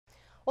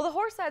Well, the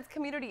Horseheads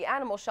Community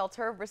Animal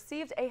Shelter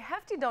received a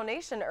hefty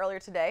donation earlier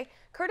today,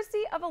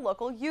 courtesy of a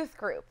local youth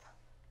group.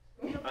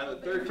 On the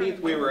 13th,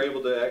 we were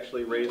able to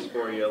actually raise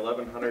for you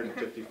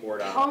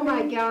 $1,154. Oh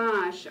my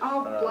gosh!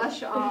 Oh,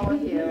 bless all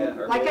of you.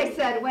 Yeah, like I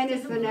said, when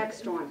is the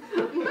next one?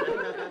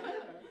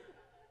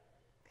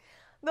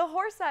 The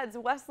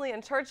Horseheads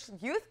Wesleyan Church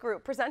Youth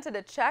Group presented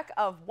a check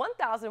of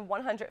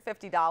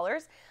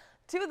 $1,150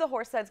 to the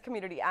Horseheads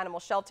Community Animal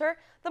Shelter.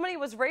 The money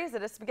was raised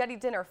at a spaghetti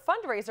dinner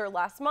fundraiser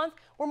last month,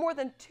 where more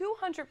than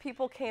 200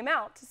 people came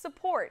out to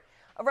support.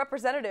 A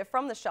representative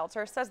from the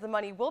shelter says the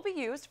money will be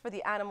used for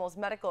the animals'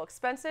 medical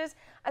expenses,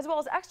 as well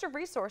as extra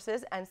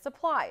resources and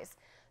supplies.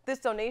 This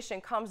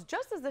donation comes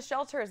just as the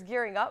shelter is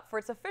gearing up for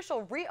its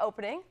official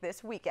reopening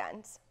this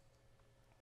weekend.